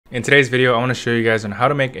In today's video, I want to show you guys on how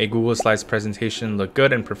to make a Google Slides presentation look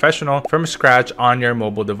good and professional from scratch on your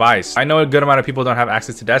mobile device. I know a good amount of people don't have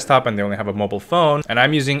access to desktop and they only have a mobile phone, and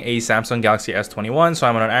I'm using a Samsung Galaxy S21, so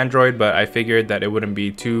I'm on an Android, but I figured that it wouldn't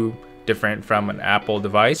be too different from an Apple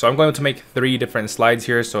device. So I'm going to make 3 different slides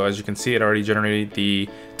here. So as you can see, it already generated the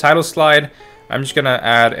title slide. I'm just gonna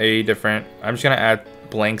add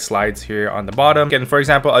blank slides here on the bottom. And for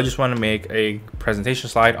example, I just want to make a presentation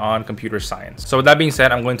slide on computer science. So with that being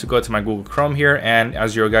said, I'm going to go to my Google Chrome here, and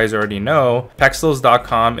as you guys already know,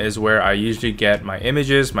 pexels.com is where I usually get my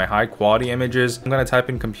images, my high quality images. I'm going to type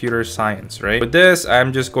in computer science, right? With this,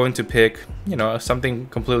 I'm just going to pick, something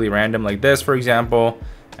completely random like this, for example,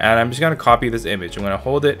 and I'm just going to copy this image. I'm going to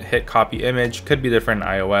hold it, hit copy image. Could be different in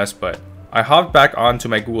iOS, but I hop back onto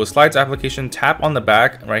my Google Slides application, tap on the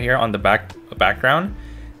back right here on the background,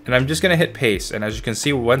 and I'm just gonna hit paste. And as you can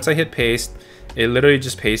see, once I hit paste, it literally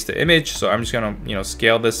just pastes the image. So I'm just gonna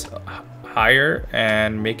scale this higher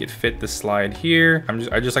and make it fit the slide here.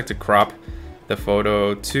 I just like to crop the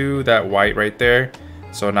photo to that white right there.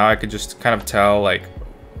 So now I could just kind of tell like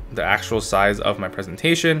the actual size of my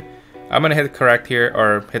presentation. I'm gonna hit correct here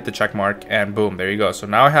or hit the check mark, and boom, there you go. So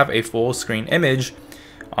now I have a full screen image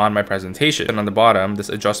on my presentation. And on the bottom, this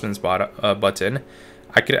adjustments button,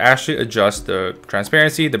 I could actually adjust the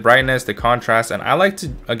transparency, the brightness, the contrast, and I like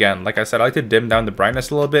to, again, like I said, I like to dim down the brightness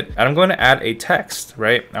a little bit. And I'm going to add a text,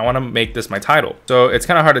 right? I want to make this my title. So it's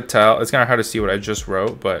kind of hard to tell, it's kind of hard to see what I just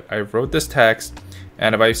wrote, but I wrote this text,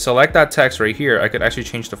 and if I select that text right here, I could actually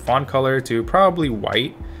change the font color to probably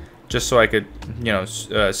white, just so I could,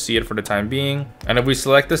 see it for the time being. And if we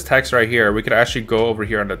select this text right here, we could actually go over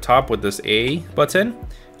here on the top with this A button,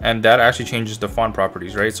 and that actually changes the font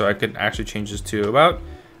properties, right? So I could actually change this to about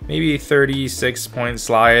maybe 36 point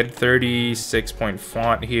slide, 36 point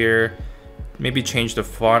font here. Maybe change the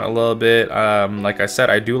font a little bit. Like I said,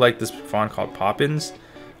 I do like this font called Poppins.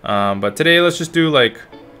 But today, let's just do like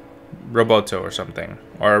Roboto or something.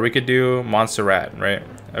 Or we could do Montserrat, right?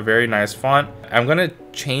 A very nice font. I'm gonna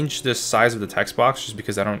change the size of the text box just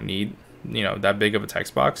because I don't need, that big of a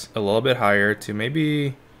text box. A little bit higher to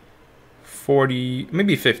maybe 40,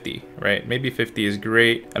 maybe 50, right? Maybe 50 is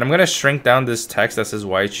great. And I'm gonna shrink down this text that says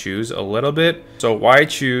why choose a little bit. So why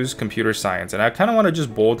choose computer science? And I kind of want to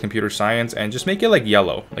just bold computer science and just make it like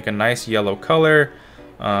yellow, like a nice yellow color.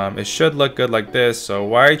 It should look good like this. So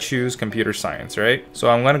why choose computer science, right? So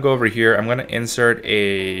I'm gonna go over here. I'm gonna insert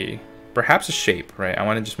perhaps a shape, right? I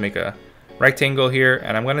want to just make a rectangle here,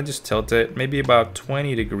 and I'm gonna just tilt it maybe about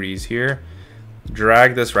 20 degrees here.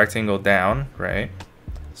 Drag this rectangle down, right?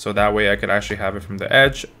 So that way I could actually have it from the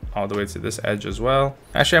edge all the way to this edge as well.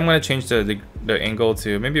 Actually, I'm going to change the angle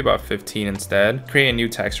to maybe about 15 instead. Create a new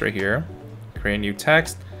text right here. Create a new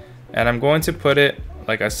text. And I'm going to put it,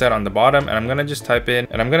 like I said, on the bottom. And I'm going to just type in,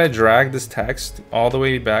 and I'm going to drag this text all the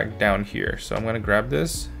way back down here. So I'm going to grab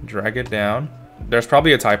this, drag it down. There's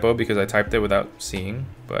probably a typo because I typed it without seeing.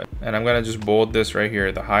 And I'm going to just bold this right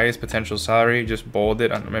here. The highest potential salary, just bold it,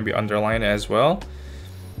 and maybe underline it as well.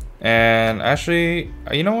 And actually,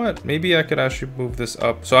 you know what? Maybe I could actually move this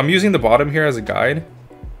up. So I'm using the bottom here as a guide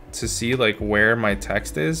to see like where my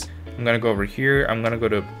text is. I'm gonna go over here. I'm gonna go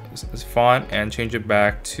to font and change it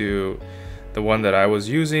back to the one that I was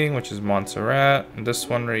using, which is Montserrat. And this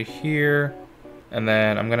one right here. And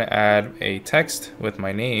then I'm gonna add a text with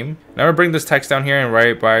my name. Now I'm gonna bring this text down here and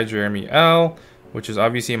write by Jeremy L, which is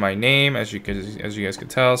obviously my name, as you guys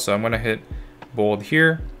could tell. So I'm gonna hit bold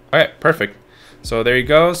here. All right, perfect. So there you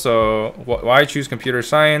go. So why choose computer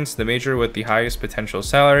science, the major with the highest potential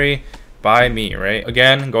salary, by me, right?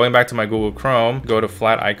 Again, going back to my Google Chrome, go to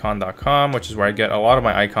flaticon.com, which is where I get a lot of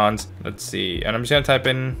my icons. Let's see, and I'm just gonna type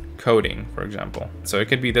in coding, for example. So it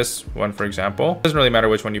could be this one, for example. It doesn't really matter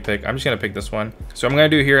which one you pick. I'm just gonna pick this one. So what I'm gonna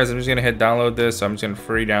do here is I'm just gonna hit download this. So I'm just gonna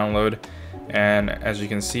free download. And as you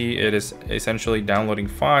can see, it is essentially downloading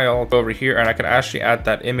file over here, and I could actually add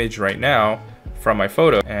that image right now from my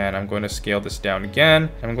photo. And I'm going to scale this down again.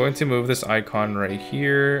 I'm going to move this icon right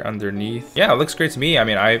here underneath. Yeah, it looks great to me. I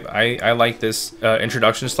mean, I like this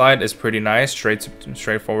introduction slide. It's pretty nice,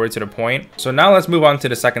 straightforward to the point. So now let's move on to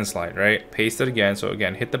the second slide, right? Paste it again. So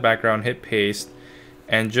again, hit the background, hit paste,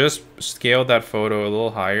 and just scale that photo a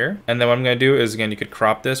little higher. And then what I'm gonna do is, again, you could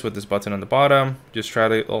crop this with this button on the bottom. Just try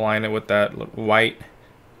to align it with that white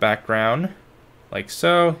background, like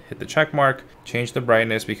so. Hit the check mark, change the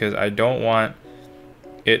brightness because I don't want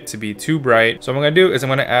it to be too bright. So what I'm gonna do is I'm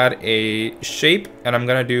gonna add a shape, and I'm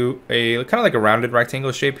gonna do a kind of like a rounded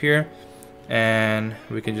rectangle shape here. And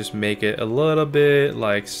we can just make it a little bit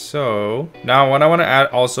like so. Now what I want to add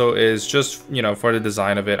also is just, for the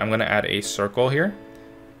design of it, I'm going to add a circle here.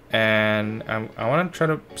 And I want to try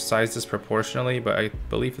to size this proportionally, but I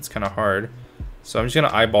believe it's kind of hard. So I'm just going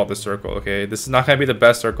to eyeball the circle, okay? This is not going to be the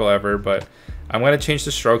best circle ever, but I'm going to change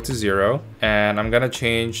the stroke to 0. And I'm going to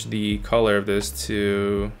change the color of this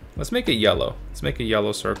to, let's make it yellow. Let's make a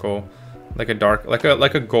yellow circle, like a dark, like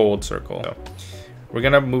a gold circle. So we're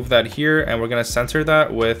going to move that here, and we're going to center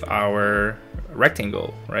that with our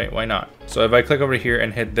rectangle, right? Why not? So if I click over here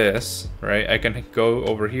and hit this, right, I can go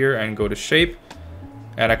over here and go to shape.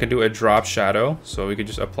 And I could do a drop shadow. So we could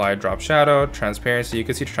just apply drop shadow, transparency. You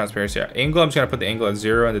can see the transparency. Angle, I'm just gonna put the angle at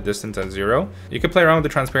 0 and the distance at 0. You can play around with the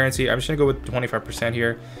transparency. I'm just gonna go with 25%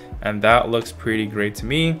 here. And that looks pretty great to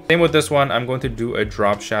me. Same with this one, I'm going to do a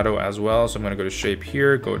drop shadow as well. So I'm gonna go to shape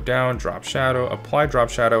here, go down, drop shadow, apply drop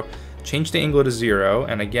shadow, change the angle to 0.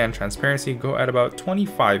 And again, transparency, go at about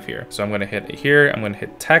 25 here. So I'm gonna hit it here. I'm gonna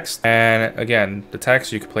hit text. And again, the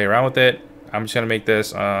text, you can play around with it. I'm just gonna make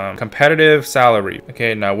this competitive salary.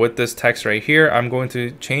 Okay, now with this text right here, I'm going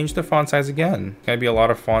to change the font size again. It's gonna be a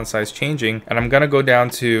lot of font size changing, and I'm gonna go down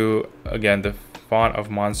to, again, the font of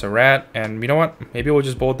Montserrat. And you know what? Maybe we'll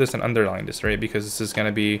just bold this and underline this, right? Because this is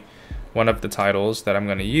gonna be one of the titles that I'm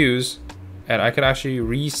gonna use. And I could actually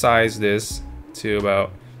resize this to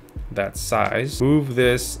about that size. Move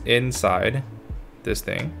this inside this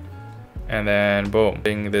thing. And then boom,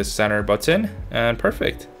 bring this center button, and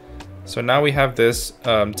perfect. So now we have this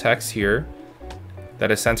text here that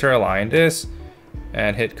is center aligned, this,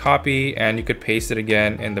 and hit copy, and you could paste it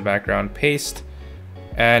again in the background, paste,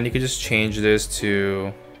 and you could just change this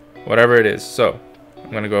to whatever it is. So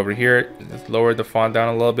I'm gonna go over here, just lower the font down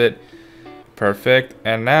a little bit, perfect.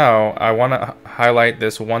 And now I want to highlight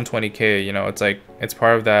this 120K. You know, it's like, it's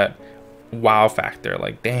part of that wow factor,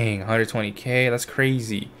 like dang, 120K, that's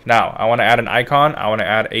crazy. Now I want to add an icon. I want to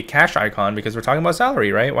add a cash icon because we're talking about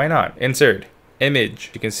salary, right? Why not? Insert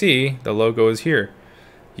image. You can see the logo is here.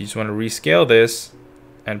 You just want to rescale this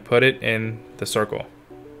and put it in the circle,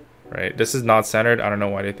 right? This is not centered. I don't know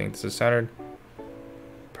why they think this is centered.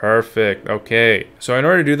 Perfect. Okay, so in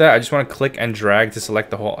order to do that, I just want to click and drag to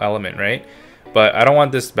select the whole element, right? But I don't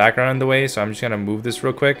want this background in the way, so I'm just gonna move this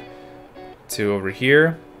real quick to over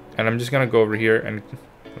here. And I'm just gonna go over here and,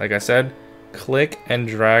 like I said, click and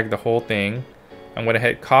drag the whole thing. I'm gonna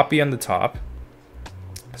hit copy on the top.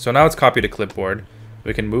 So now it's copied to clipboard.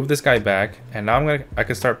 We can move this guy back, and now I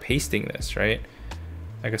can start pasting this, right?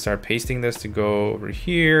 I can start pasting this to go over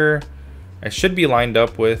here. I should be lined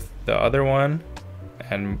up with the other one,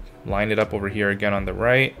 and line it up over here again on the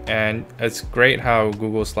right. And it's great how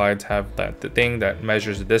Google Slides have the thing that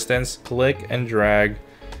measures the distance. Click and drag.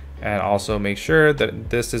 And also make sure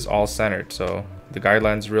that this is all centered. So the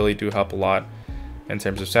guidelines really do help a lot in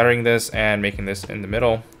terms of centering this and making this in the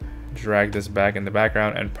middle. Drag this back in the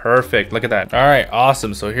background, and perfect. Look at that. All right,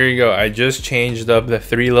 awesome. So here you go. I just changed up the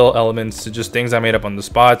 3 little elements to just things I made up on the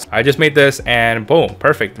spots. I just made this, and boom,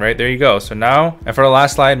 perfect, right? There you go. So now, and for the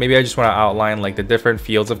last slide, maybe I just want to outline like the different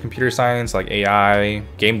fields of computer science, like AI,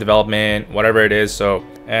 game development, whatever it is. So,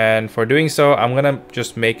 and for doing so, I'm gonna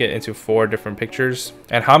just make it into 4 different pictures.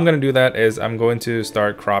 And how I'm gonna do that is I'm going to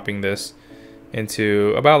start cropping this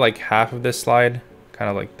into about like half of this slide, kind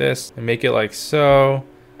of like this, and make it like so.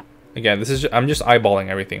 Again, this is I'm just eyeballing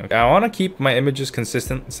everything. Okay? I want to keep my images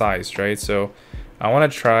consistent sized, right? So I want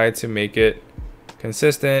to try to make it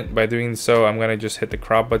consistent. By doing so, I'm going to just hit the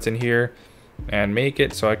crop button here and make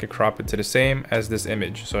it so I can crop it to the same as this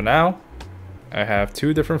image. So now I have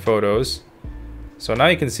 2 different photos. So now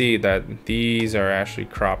you can see that these are actually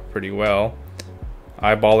cropped pretty well.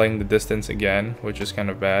 Eyeballing the distance again, which is kind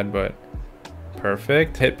of bad, but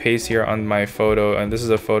perfect. Hit paste here on my photo, and this is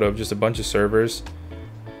a photo of just a bunch of servers.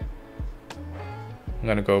 I'm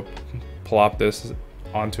gonna go plop this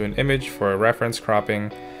onto an image for a reference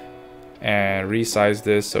cropping and resize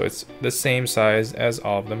this so it's the same size as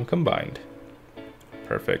all of them combined.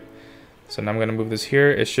 Perfect. So now I'm gonna move this here.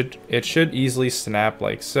 It should easily snap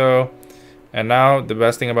like so. And now the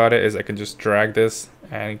best thing about it is I can just drag this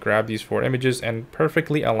and grab these 4 images and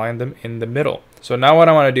perfectly align them in the middle. So now what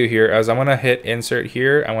I want to do here is I want to hit insert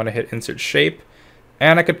here. I want to hit insert shape.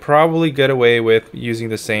 And I could probably get away with using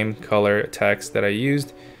the same color text that I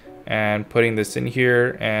used and putting this in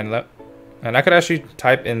here, and I could actually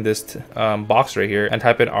type in this box right here and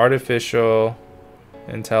type in artificial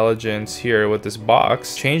intelligence here with this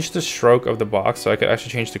box. Change the stroke of the box, so I could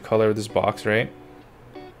actually change the color of this box, right,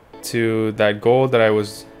 to that gold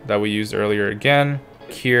that we used earlier again.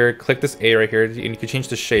 Here, click this A right here, and you can change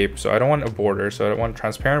the shape. So I don't want a border, so I don't want a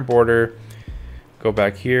transparent border. Go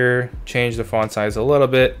back here, change the font size a little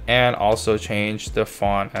bit, and also change the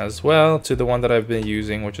font as well to the one that I've been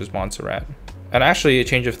using, which is Montserrat. And actually, a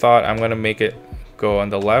change of thought, I'm going to make it go on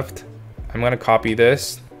the left. I'm going to copy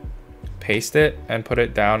this, paste it, and put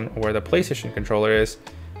it down where the PlayStation controller is,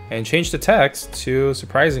 and change the text to,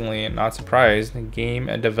 surprisingly, not surprised, game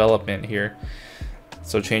and development here.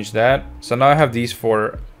 So change that. So now I have these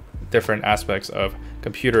 4 different aspects of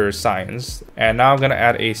computer science, and now I'm going to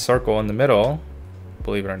add a circle in the middle,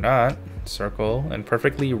 believe it or not. Circle, and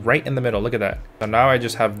perfectly right in the middle. Look at that. So now I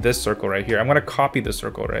just have this circle right here. I'm going to copy the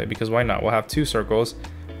circle, right? Because why not? We'll have 2 circles.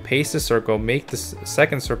 Paste the circle, make this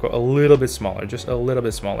second circle a little bit smaller, just a little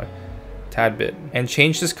bit smaller, tad bit, and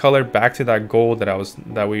change this color back to that gold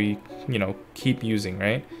that we keep using,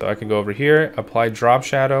 right? So I can go over here, apply drop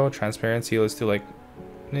shadow, transparency, let's do like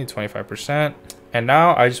maybe 25%. And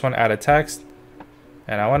now I just want to add a text,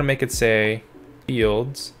 and I want to make it say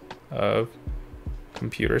fields of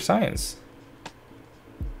computer science.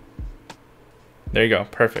 There you go,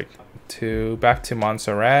 perfect. Back to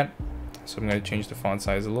Montserrat. So I'm going to change the font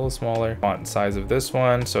size a little smaller. Font size of this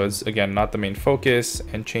one, so it's again not the main focus,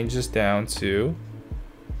 and change this down to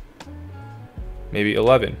maybe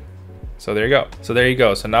 11. So there you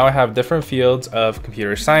go. So now I have different fields of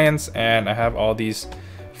computer science, and I have all these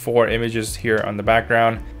 4 images here on the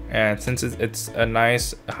background. And since it's a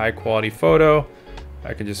nice high quality photo,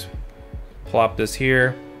 I can just plop this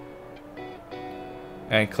here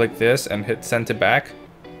and click this and hit send to back.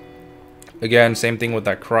 Again, same thing with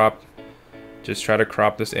that crop. Just try to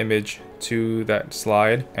crop this image to that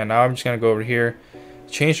slide. And now I'm just gonna go over here,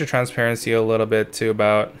 change the transparency a little bit to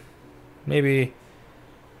about maybe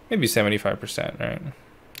 75%, right?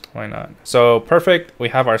 Why not? So perfect, we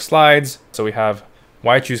have our slides. So we have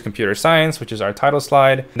why choose computer science, which is our title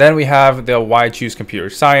slide. Then we have the why choose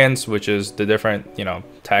computer science, which is the different,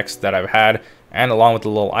 text that I've had, and along with the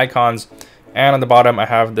little icons. And on the bottom, I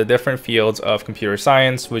have the different fields of computer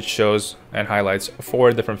science, which shows and highlights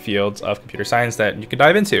 4 different fields of computer science that you can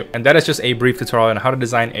dive into. And that is just a brief tutorial on how to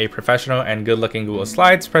design a professional and good looking Google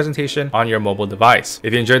Slides presentation on your mobile device.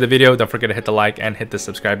 If you enjoyed the video, don't forget to hit the like and hit the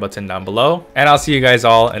subscribe button down below. And I'll see you guys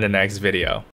all in the next video.